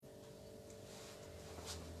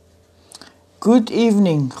Good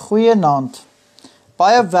evening, goeienaand.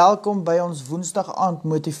 Baie welkom by ons Woensdag aand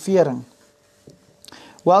motivering.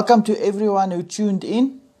 Welcome to everyone who tuned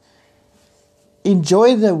in.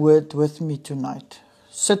 Enjoy the word with me tonight.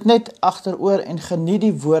 Sit net agteroor en geniet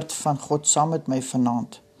die woord van God saam met my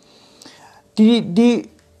vanaand. Die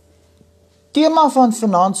tema van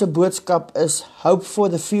vanaand se boodskap is Hope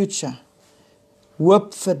for the Future.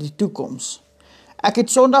 Hoop vir die toekoms. Ek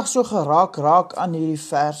het Sondag so geraak aan hierdie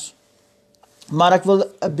vers, maar ek wil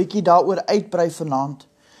 'n bietjie daaroor uitbrei vanaand,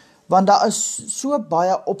 want daar is so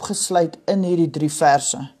baie opgesluit in hierdie 3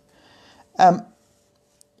 verse.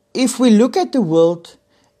 If we look at the world,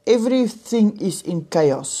 everything is in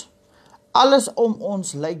chaos. Alles om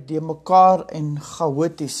ons lyk de mekaar en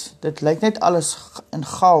chaoties. Dit lyk net alles in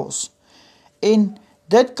chaos. En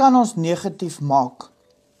dit kan ons negatief maak.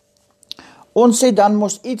 Ons het dan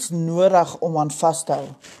mos iets nodig om aan vas te hou.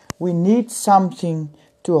 We need something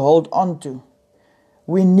to hold on to.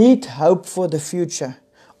 We need hope for the future.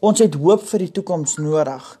 Ons het hoop vir die toekoms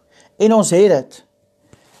nodig. En ons het dit.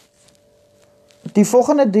 Die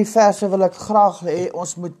volgende 3 verse wil ek graag hê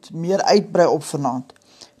ons moet meer uitbrei op vanaand.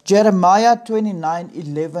 Jeremiah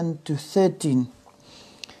 29:11-13.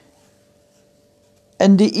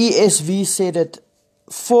 In die ESV said it,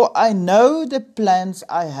 For I know the plans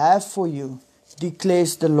I have for you,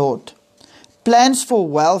 declares the Lord. Plans for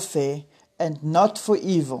welfare and not for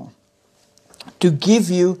evil, to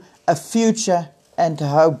give you a future and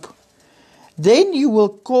hope. Then you will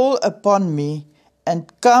call upon me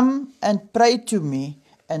and come and pray to me,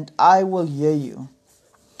 and I will hear you.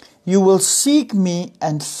 You will seek me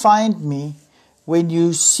and find me when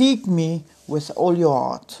you seek me with all your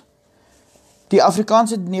heart. Die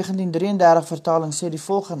Afrikaanse 1933 vertaling sê die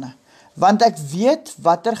volgende, want ek weet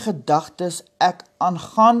watter gedagtes ek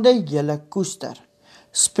aangaande julle koester,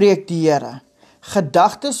 spreek die Here,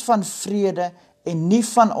 gedagtes van vrede en nie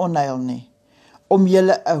van onheil nie, om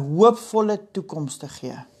julle 'n hoopvolle toekoms te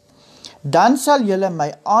gee. Dan sal julle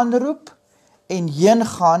my aanroep en heen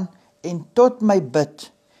gaan en tot my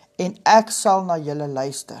bid, en ek sal na julle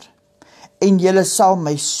luister, en julle sal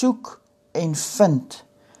my soek en vind,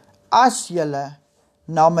 as julle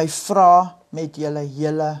na my vra met julle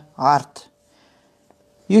hele hart.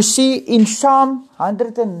 You see, in Psalm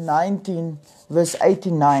 119 verse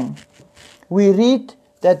 89, we read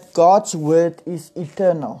that God's word is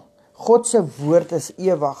eternal. God se woord is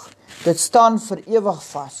ewig. Dit staan vir ewig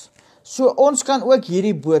vas. So ons kan ook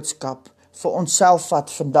hierdie boodskap vir onsself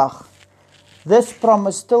vat vandag. This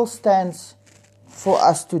promise still stands for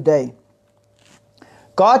us today.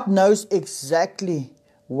 God knows exactly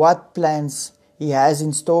what plans He has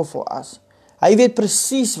in store for us. Hy weet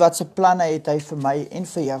presies wat se planne het hy vir my en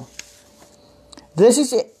vir jou. This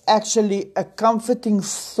is actually a comforting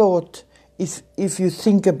thought if you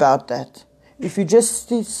think about that. If you just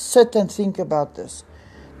sit and think about this.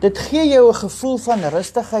 Dit gee jou 'n gevoel van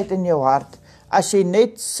rustigheid in jou hart as jy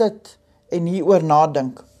net sit en hieroor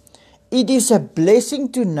nadink. It is a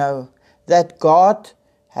blessing to know that God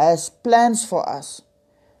has plans for us.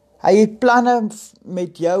 Hy het planne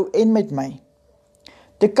met jou en met my.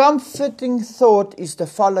 The comforting thought is the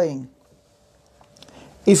following.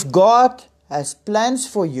 If God has plans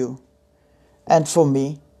for you and for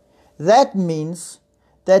me, that means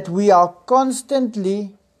that we are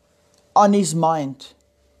constantly on His mind.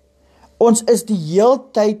 Ons is die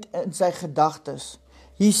heeltyd in sy gedagtes.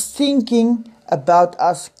 He's thinking about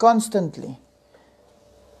us constantly.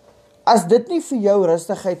 As dit nie vir jou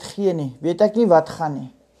rustigheid gee nie, weet ek nie wat gaan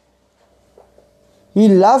nie. He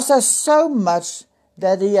loves us so much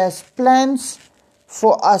that He has plans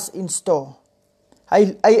for us in store.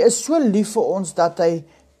 Hy is so lief vir ons dat hy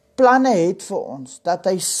planne het vir ons, dat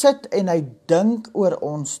hy sit en hy dink oor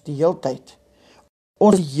ons die heeltyd.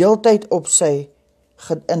 Ons die heeltyd op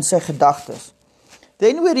in sy gedagtes.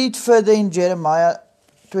 Then we read further in Jeremiah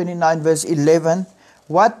 29 verse 11,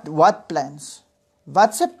 what plans?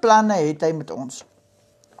 Wat se planne het hy met ons?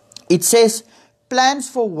 It says, plans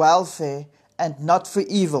for welfare and not for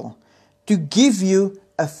evil, to give you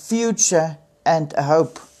a future and a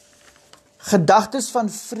hope. Gedagtes van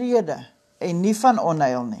vrede en nie van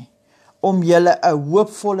onheil nie, om julle 'n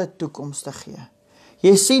hoopvolle toekoms te gee.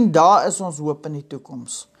 Jy sien, daar is ons hoop in die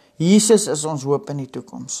toekoms. Jesus is ons hoop in die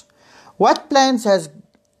toekoms. What plans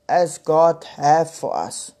has God have for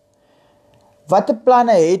us? Watter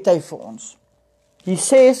planne het hy vir ons? He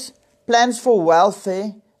says, plans for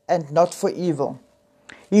welfare and not for evil.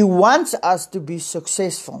 He wants us to be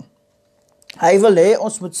successful. Hy wil hê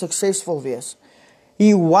ons moet suksesvol wees.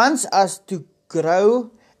 He wants us to grow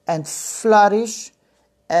and flourish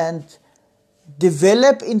and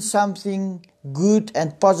develop in something good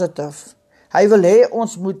and positive. Hy wil hê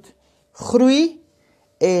ons moet groei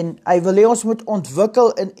en hy wil hê ons moet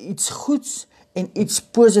ontwikkel in iets goeds en iets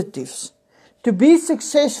positiefs. To be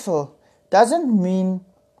successful doesn't mean,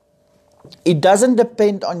 it doesn't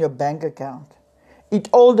depend on your bank account. It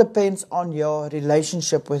all depends on your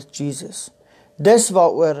relationship with Jesus. Dis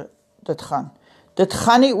waaroor dit gaan. Dit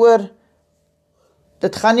gaan nie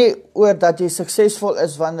oor dat jy suksesvol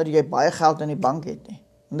is wanneer jy baie geld in die bank het nie.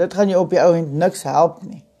 En dit gaan jou op die ou end niks help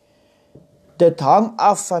nie. Dit hang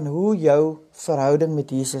af van hoe jou verhouding met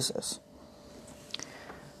Jesus is.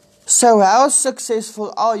 So how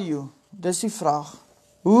successful are you? Dis die vraag.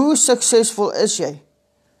 Hoe suksesvol is jy?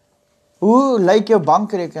 Hoe lyk jou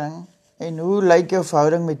bankrekening en hoe lyk jou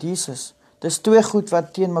verhouding met Jesus? Dis twee goed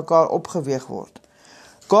wat teen mekaar opgeweeg word.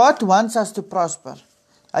 God wants us to prosper.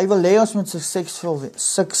 Hy wil hê ons moet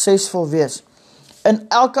suksesvol wees. In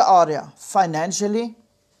elke area, financially,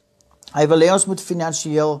 hy wil hê ons moet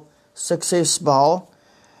finansiëel sukses behaal,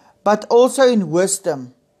 but also in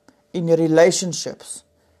wisdom, in your relationships,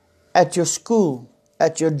 at your school,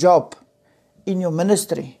 at your job, in your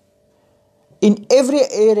ministry, in every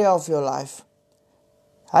area of your life.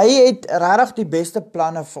 Hy het regtig die beste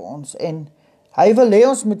planne vir ons en hy wil hê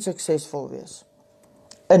ons moet suksesvol wees.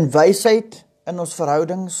 In wysheid, in ons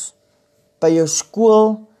verhoudings, by jou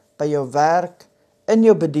skool, by jou werk, in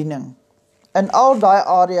jou bediening. In al daai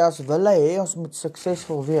areas wil hy hê ons moet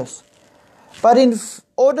suksesvol wees. But in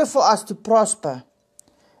order for us to prosper,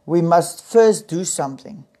 we must first do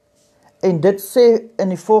something. En dit sê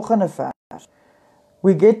in die volgende vers.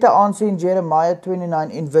 We get the answer in Jeremiah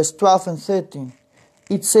 29 in verse 12 and 13.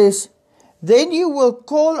 It says, "Then you will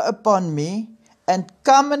call upon me and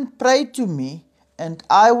come and pray to me, and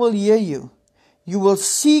I will hear you. You will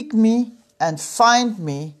seek me and find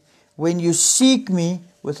me when you seek me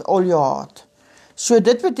with all your heart." So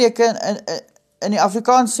dit beteken, in die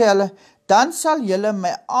Afrikaans sê hulle, dan sal julle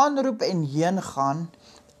my aanroep en heen gaan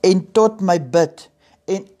en tot my bid,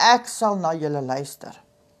 en ek sal na julle luister.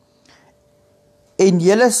 En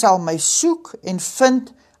julle sal my soek en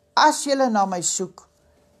vind as julle na my soek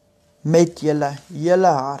met julle hele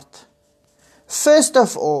hart. First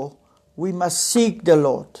of all, we must seek the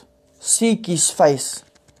Lord. Seek his face.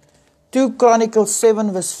 2 Chronicles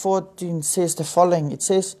 7 verse 14 says the following. It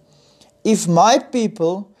says, "If my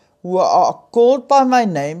people who are called by my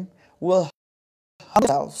name will humble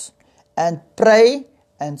themselves and pray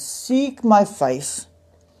and seek my face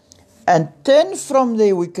and turn from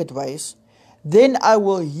their wicked ways, then I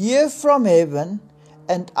will hear from heaven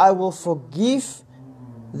and I will forgive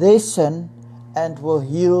their sin and will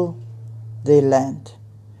heal their land."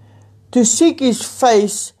 To seek his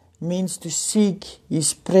face means to seek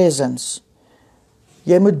his presence.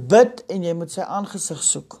 Jy moet bid en jy moet sy aangesig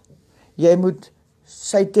soek. Jy moet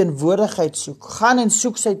sy teenwoordigheid soek. Gaan en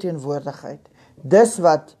soek sy teenwoordigheid. Dis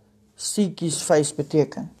wat seek his face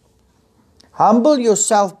beteken. Humble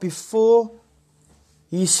yourself before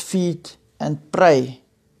his feet and pray.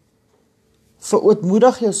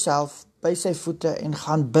 Verootmoedig jouself by sy voete en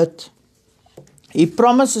gaan bid. He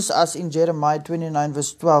promises us in Jeremiah 29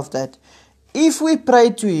 verse 12 that if we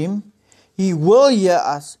pray to him, he will hear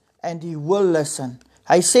us and he will listen.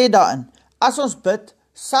 Hy sê daarin, as ons bid,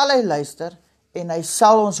 sal hy luister en hy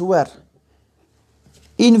sal ons hoor.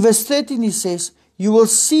 In verse 13 he says, "You will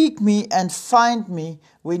seek me and find me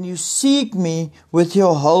when you seek me with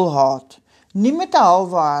your whole heart." Nie met 'n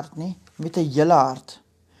halwe hart nie, met 'n hele hart.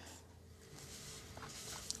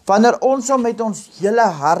 Wanneer ons hom met ons hele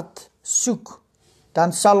hart soek,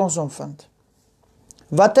 dan sal ons hom vind.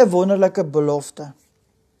 Wat 'n wonderlike belofte.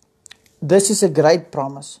 This is a great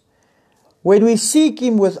promise. When we seek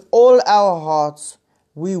him with all our hearts,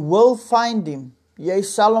 we will find him. Jy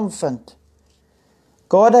sal hom vind.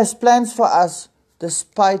 God has plans for us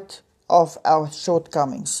despite of our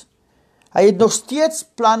shortcomings. Hy het nog steeds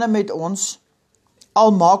planne met ons,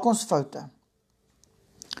 al maak ons foute.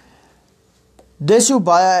 Dis hoe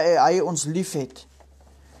baie hy ons lief het.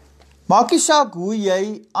 Maak nie saak hoe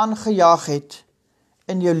jy aangejaag het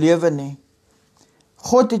in jou lewe nie.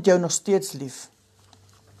 God het jou nog steeds lief.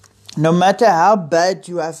 No matter how bad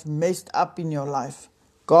you have messed up in your life,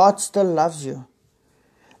 God still loves you.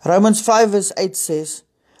 Romans 5 verse 8 says,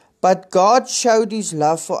 "But God showed his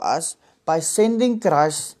love for us by sending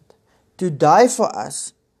Christ to die for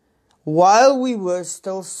us while we were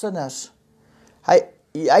still sinners." Hy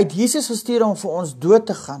het Jesus gestuur om vir ons dood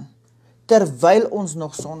te gaan, terwyl ons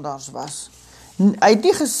nog sondaars was. Hy het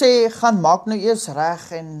nie gesê, gaan maak nou eers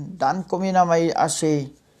reg en dan kom jy na my as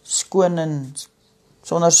jy skoon en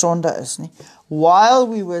sonder sonde is nie. While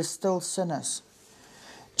we were still sinners.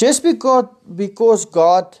 Just because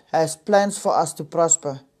God has plans for us to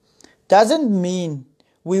prosper, doesn't mean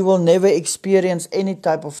we will never experience any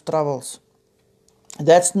type of troubles.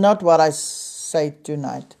 That's not what I say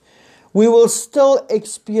tonight. We will still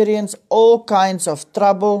experience all kinds of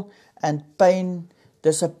trouble and pain,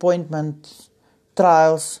 disappointment,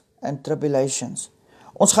 trials and tribulations.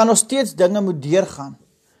 Ons gaan nog steeds dinge moet deurgaan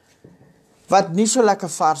wat nie so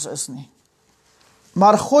lekker vars is nie.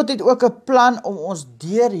 Maar God het ook 'n plan om ons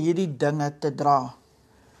deur hierdie dinge te dra.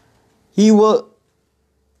 He will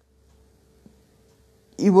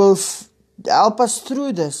help us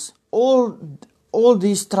through this. All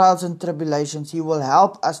these trials and tribulations, He will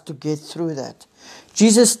help us to get through that.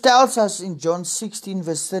 Jesus tells us in John 16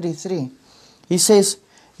 verse 33, He says,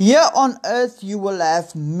 here on earth you will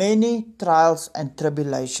have many trials and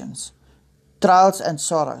tribulations, trials and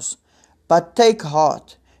sorrows, but take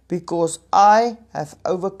heart, because I have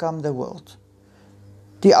overcome the world.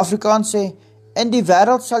 Die Afrikaans sê, in die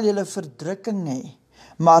wêreld sal julle verdrukking hê,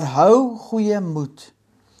 maar hou goeie moed.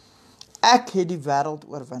 Ek het die wêreld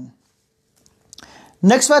oorwin.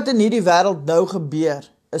 Niks wat in hierdie wêreld nou gebeur,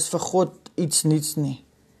 is vir God iets niets nie.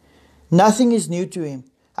 Nothing is new to Him.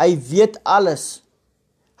 Hy weet alles.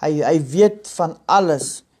 Hy weet van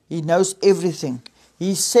alles. He knows everything.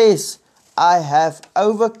 He says, I have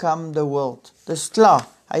overcome the world. Dis klaar.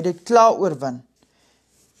 Hy het dit klaar oorwin.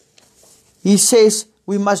 He says,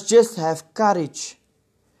 we must just have courage,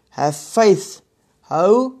 have faith,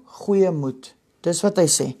 hou goeie moed. Dis wat hy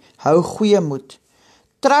sê, hou goeie moed.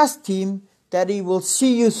 Trust Him that He will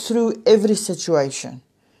see you through every situation.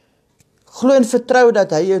 Glo en vertrou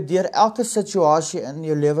dat hy jou deur elke situasie in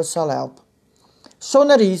jou lewe sal help.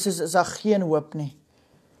 Sonder Jesus is daar geen hoop nie.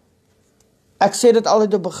 Ek sê dit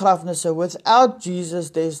altyd op begrafnisse, without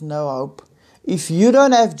Jesus there's no hope. If you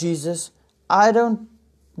don't have Jesus, I don't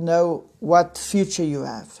know what future you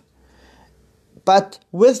have. But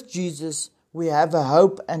with Jesus, we have a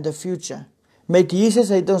hope and a future. Met Jesus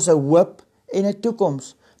het ons 'n hoop en 'n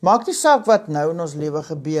toekoms. Maak nie saak wat nou in ons lewe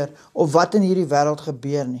gebeur, of wat in hierdie wêreld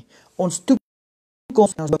gebeur nie. Ons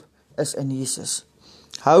toekoms en ons hoop is in Jesus.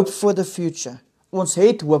 Hope for the future. Ons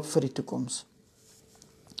het hoop vir die toekoms.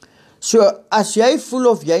 So, as jy voel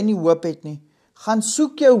of jy nie hoop het nie, gaan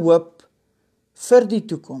soek jou hoop vir die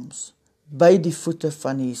toekoms by die voete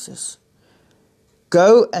van Jesus.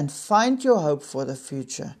 Go and find your hope for the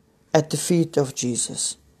future at the feet of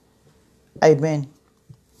Jesus. Amen.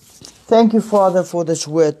 Thank you, Father, for this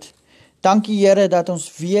word. Dankie, Here, dat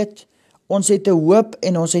ons weet, ons het 'n hoop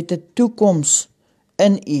en ons het 'n toekoms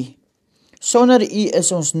in U. Sonder U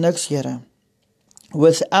is ons niks, Here.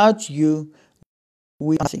 Without you,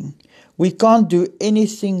 we are nothing. We can't do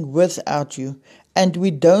anything without you, and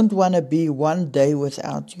we don't want to be one day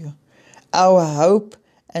without you. Our hope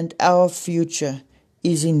and our future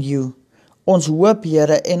is in you. Ons hoop,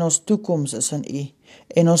 Here, en ons toekoms is in U.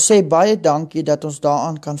 En ons sê baie dankie dat ons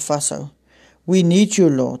daaraan kan vashou. We need you,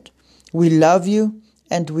 Lord. We love you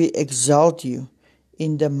and we exalt you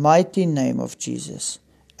in the mighty name of Jesus.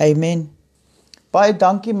 Amen. Baie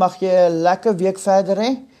dankie, mag jy 'n lekker week verder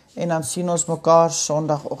hê en dan sien ons mekaar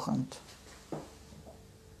Sondagoggend.